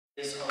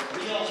Is a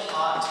real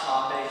hot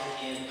topic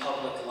in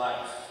public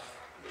life,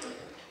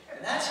 and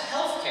that's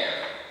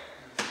healthcare.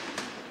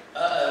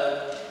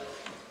 Uh-oh.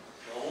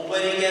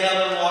 Nobody get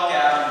up and walk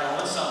out. I'm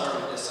going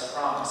somewhere with this, I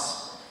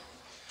promise.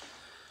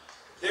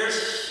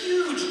 There's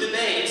huge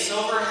debates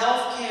over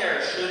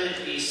healthcare. Should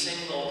it be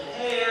single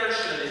payer?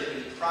 Should it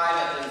be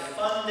privately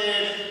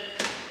funded?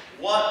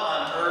 What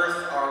on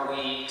earth are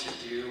we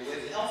to do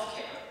with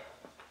healthcare?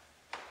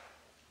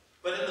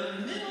 But in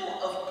the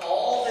middle of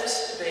all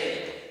this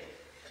debate,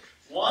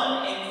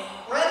 one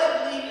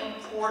incredibly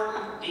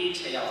important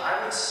detail,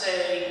 I would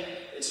say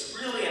it's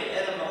really an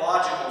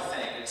etymological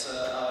thing, it's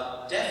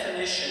a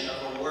definition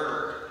of a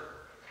word,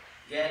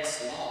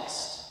 gets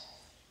lost.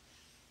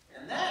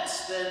 And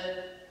that's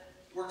that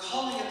we're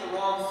calling it the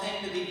wrong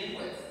thing to begin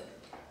with.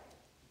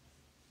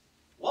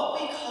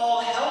 What we call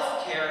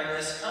health care in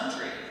this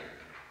country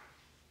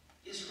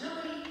is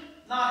really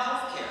not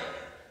health care.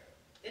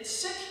 It's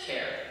sick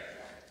care.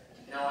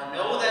 Now, I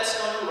know that's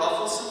going to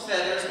ruffle some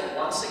feathers, but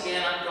once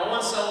again, I'm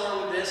going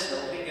somewhere with this.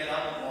 Nobody get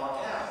up and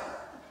walk out.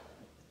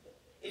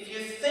 If you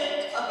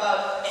think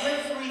about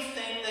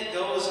everything that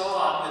goes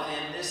on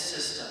within this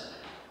system,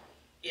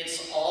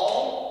 it's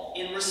all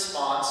in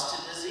response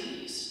to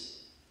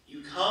disease.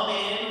 You come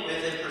in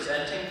with a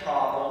presenting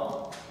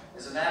problem.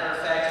 As a matter of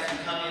fact, if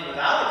you come in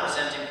without a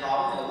presenting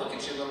problem, they'll look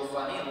at you a little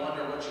funny and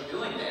wonder what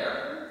you're doing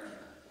there.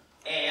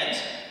 And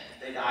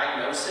they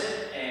diagnose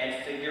it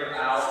and figure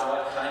out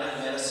what kind of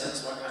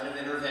medicines, what kind of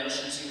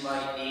interventions you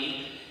might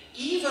need.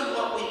 Even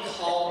what we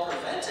call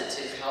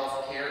preventative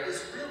health care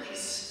is really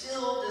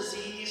still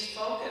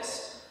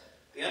disease-focused.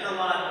 The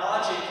underlying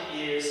logic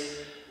is,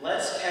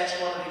 let's catch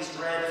one of these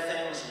dread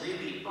things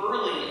really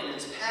early in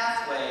its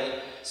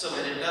pathway so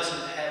that it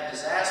doesn't have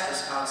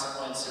disastrous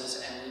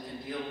consequences and we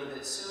can deal with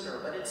it sooner.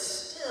 But it's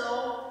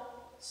still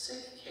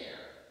sick care.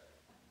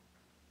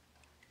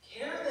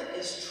 Care that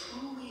is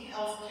truly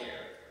health care.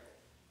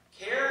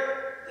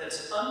 Care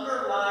that's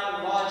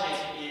underlying logic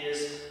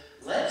is,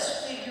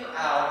 let's figure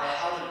out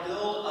how to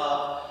build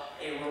up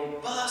a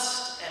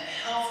robust and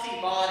healthy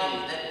body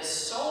that is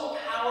so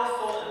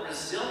powerful and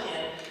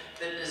resilient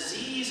that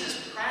disease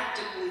is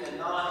practically a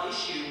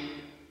non-issue.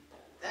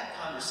 That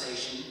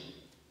conversation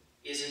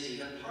isn't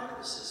even part of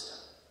the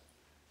system.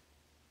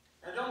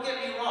 Now, don't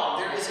get me wrong,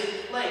 there is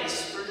a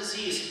place for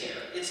disease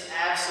care. It's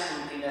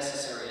absolutely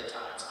necessary at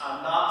times.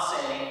 I'm not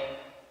saying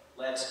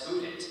let's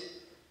boot it.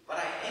 But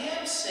I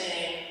am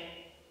saying,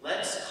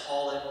 let's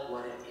call it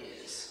what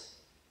it is.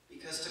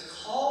 Because to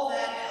call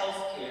that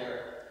health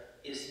care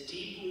is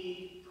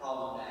deeply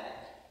problematic.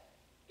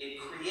 It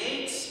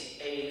creates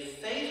a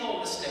fatal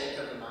mistake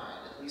of the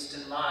mind, at least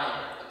in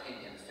my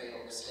opinion, a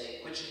fatal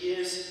mistake, which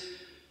is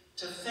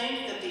to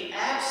think that the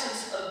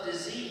absence of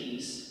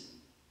disease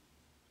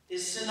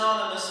is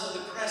synonymous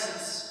with the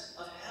presence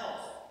of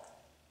health.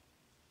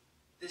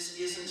 This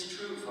isn't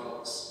true,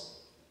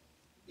 folks.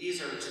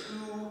 These are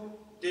two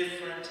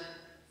different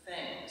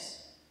things.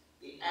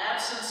 The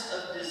absence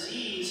of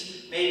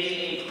disease may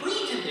be a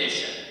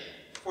precondition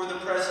for the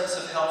presence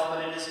of health,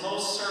 but it is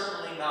most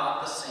certainly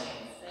not the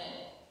same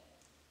thing.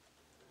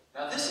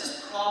 Now, this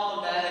is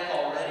problematic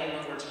already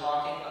when we're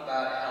talking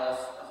about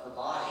health of the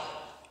body.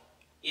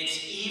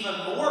 It's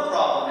even more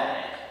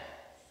problematic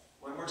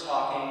when we're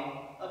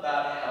talking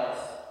about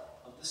health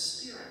of the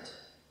spirit.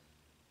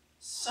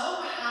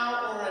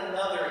 Somehow or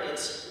another,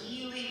 it's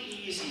really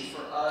easy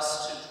for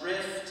us to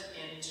drift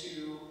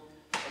into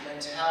a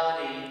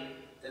mentality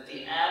that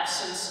the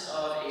absence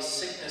of a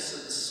sickness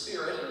of the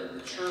spirit, and in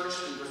the church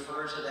we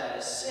refer to that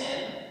as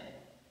sin,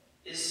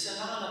 is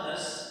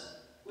synonymous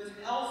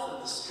with health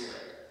of the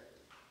spirit.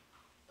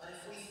 But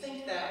if we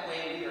think that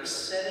way, we are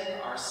setting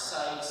our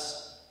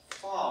sights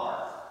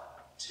far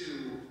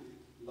too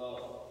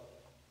low.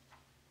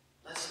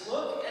 Let's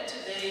look at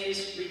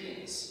today's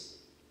readings.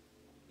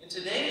 In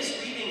today's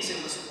readings,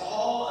 it was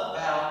all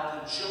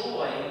about the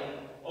joy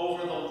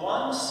over the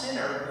one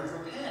sinner who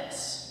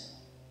repents.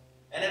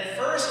 And at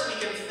first we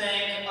can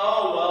think,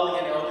 oh, well,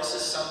 you know, this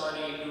is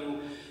somebody who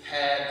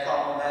had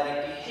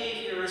problematic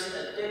behaviors,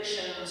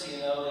 addictions, you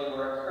know, they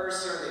were a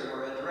cursor, they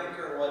were a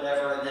drinker,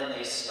 whatever, and then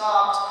they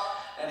stopped,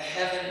 and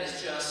heaven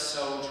is just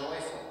so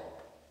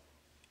joyful.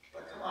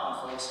 But come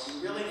on, folks, do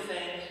you really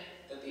think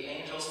that the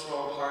angels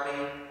throw a party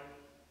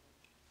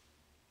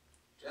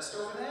just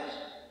over that?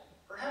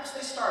 Perhaps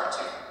they start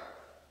to.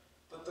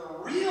 But the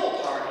real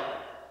party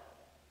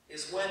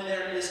is when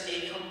there is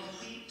a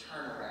complete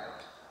turnaround.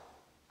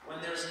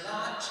 When there's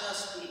not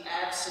just the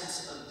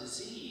absence of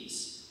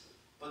disease,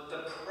 but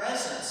the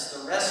presence,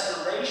 the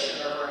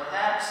restoration, or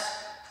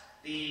perhaps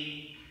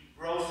the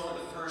growth for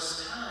the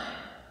first time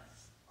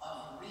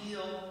of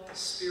real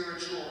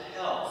spiritual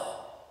health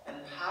and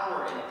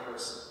power in a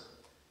person.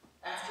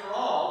 After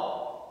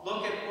all,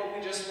 look at what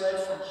we just read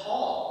from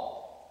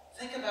Paul.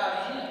 Think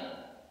about him.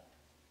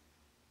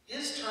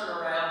 His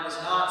turnaround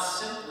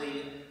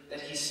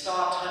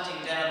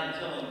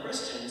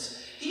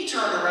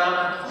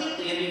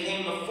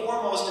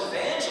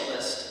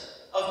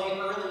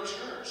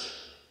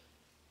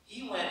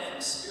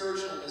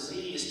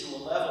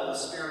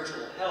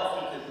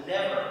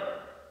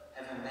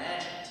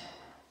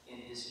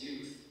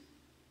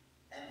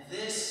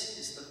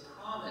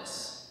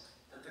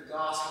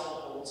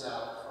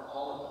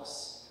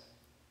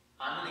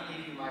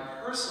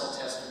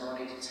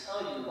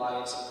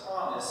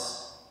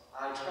promise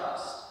I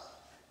trust.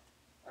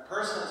 My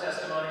personal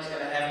testimony is going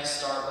to have to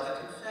start with a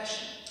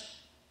confession.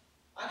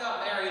 I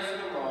got married for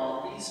the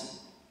wrong reason.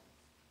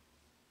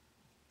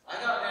 I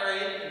got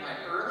married in my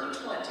early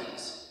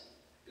 20s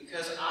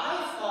because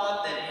I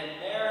thought that in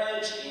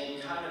marriage,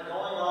 in kind of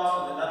going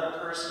off with another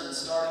person and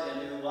starting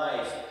a new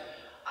life,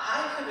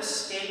 I could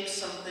escape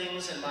some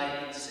things in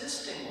my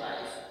existing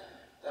life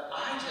that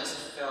I just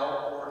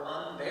felt were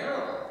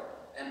unbearable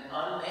and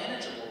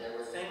unmanageable. There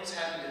were things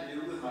having to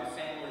do with my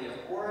family of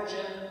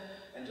origin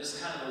and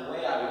just kind of the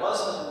way I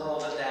was in the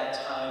world at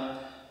that time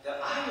that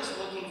I was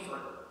looking for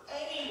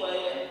any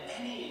way and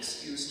any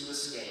excuse to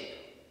escape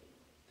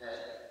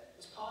that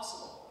was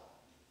possible.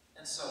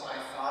 And so I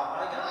thought,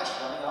 my gosh,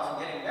 running off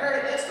and getting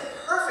married, that's the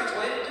perfect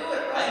way to do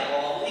it, right?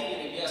 Well, I'll leave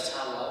you to guess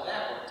how well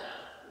that worked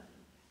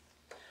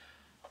out.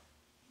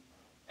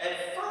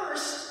 At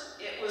first,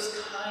 it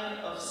was kind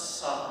of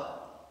subtle.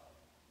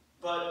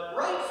 But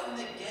right from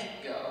the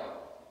get-go,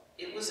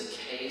 it was a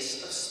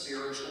case of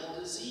spiritual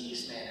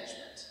disease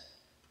management.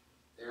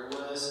 There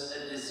was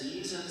a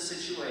disease in the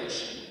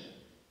situation,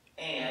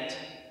 and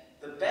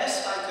the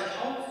best I could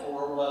hope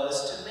for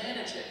was to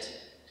manage it,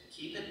 to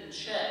keep it in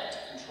check,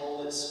 to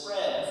control its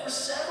spread. And for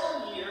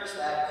several years,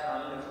 that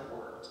kind of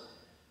worked.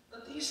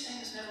 But these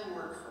things never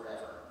work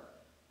forever.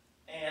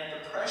 And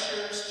the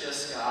pressures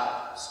just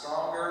got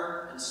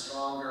stronger and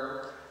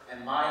stronger,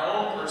 and my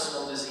own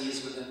personal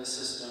disease within the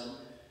system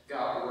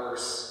got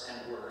worse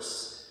and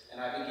worse. And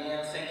I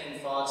began thinking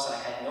thoughts I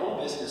had no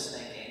business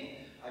thinking.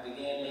 I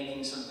began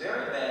making some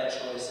very bad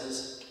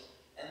choices,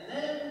 and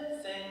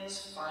then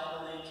things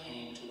finally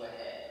came to a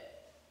head.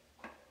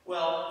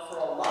 Well, for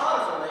a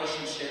lot of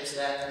relationships,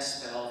 that can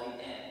spell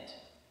the end.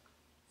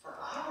 For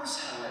ours,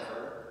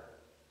 however,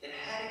 it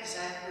had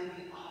exactly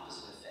the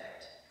opposite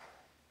effect.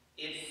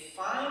 It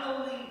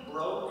finally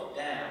broke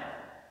down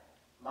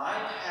my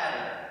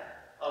pattern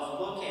of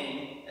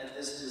looking at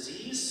this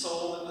diseased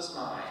soul that was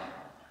mine,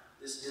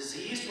 this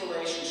diseased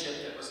relationship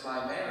that was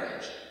my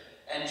marriage,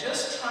 and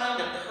just trying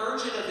to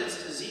purge it of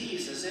its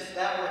disease as if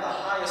that were the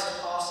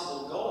highest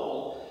possible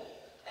goal,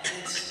 and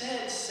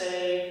instead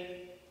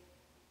say,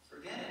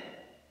 forget it.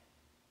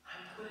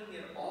 I'm putting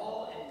it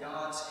all in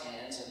God's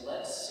hands, and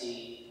let's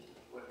see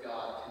what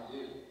God can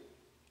do.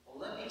 Well,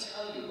 let me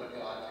tell you what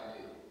God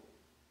can do.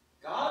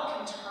 God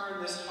can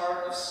turn this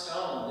heart of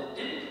stone that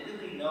didn't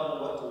really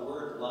know what the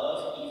word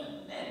love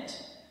even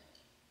meant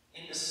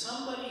into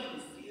somebody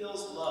who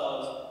feels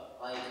love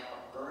like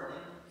a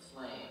burning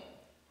flame.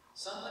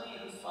 Somebody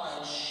who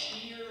finds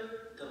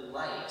sheer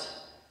delight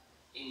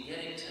in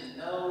getting to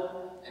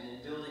know and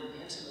in building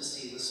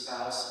intimacy with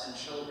spouse and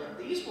children.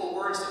 These were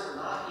words that were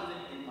not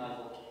even in my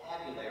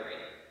vocabulary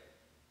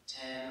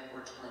 10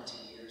 or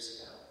 20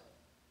 years ago.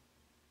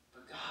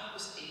 But God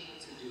was able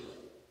to do it.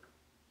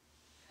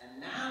 And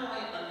now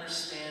I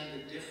understand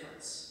the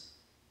difference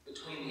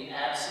between the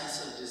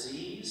absence of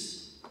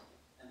disease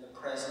and the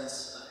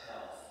presence of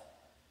health.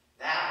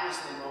 That was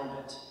the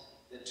moment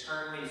that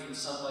turned me from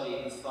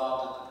somebody who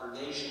thought that the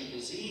purgation of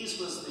disease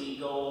was the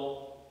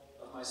goal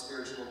of my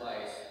spiritual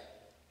life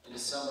into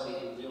somebody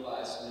who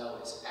realized, no,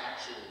 it's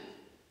actually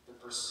the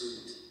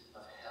pursuit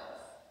of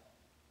health.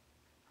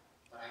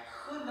 But I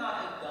could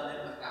not have done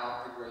it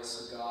without the grace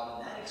of God,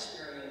 and that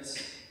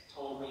experience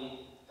told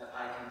me that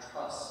I can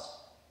trust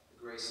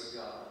the grace of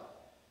God.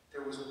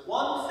 There was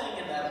one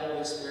thing in that whole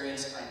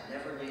experience I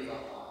never gave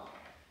up on,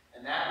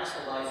 and that was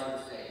the life of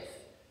the faith.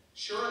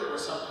 Sure, there were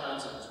some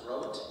times it was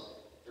rote.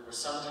 There were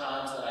some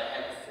times that I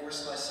had to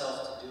force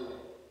myself to do it.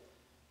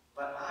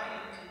 But I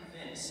am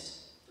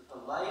convinced that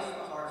the life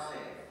of our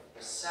faith,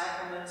 the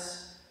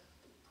sacraments,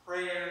 the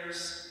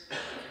prayers,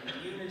 the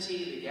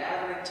community, the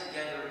gathering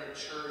together at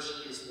church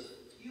is the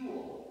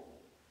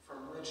fuel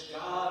from which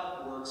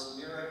God works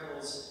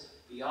miracles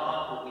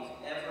beyond what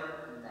we've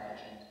ever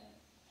imagined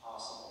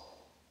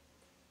possible.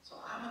 So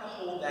I'm going to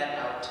hold that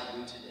out to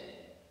you today.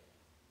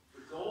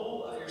 The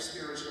goal of your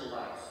spiritual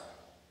life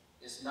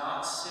is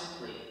not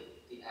simply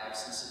the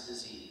absence of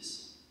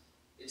disease.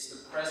 It's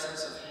the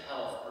presence of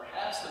health,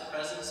 perhaps the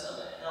presence of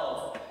a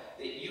health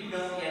that you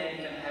don't yet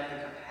even have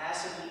the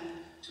capacity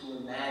to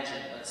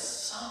imagine, but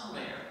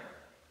somewhere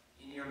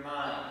in your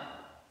mind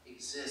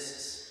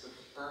exists the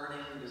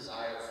burning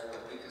desire for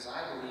it, because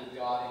I believe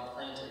God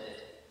implanted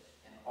it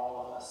in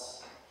all of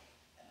us.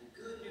 And the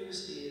good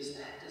news is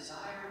that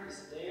desire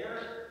is there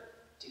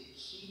to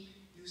keep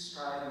you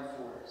striving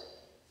for it,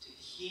 to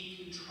keep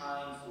you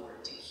trying for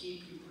it, to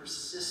keep you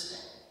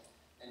persisting.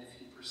 And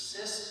if you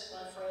persist,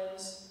 my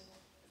friends,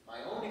 if my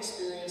own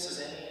experience is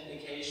any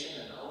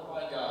indication, and oh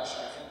my gosh,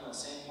 I think when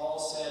St. Paul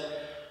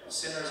said, "Of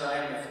sinners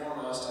I am the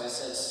foremost," I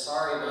said,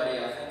 sorry buddy,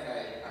 I think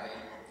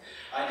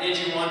I did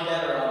you one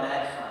better on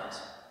that front.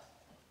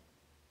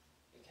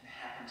 It can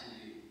happen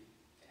to you.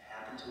 It can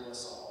happen to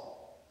us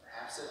all.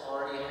 Perhaps it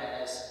already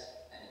has,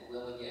 and it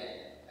will again.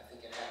 I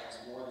think it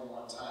happens more than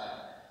one time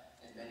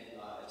in many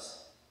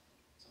lives.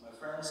 So my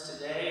friends,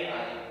 today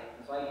I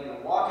invite you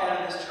to walk out of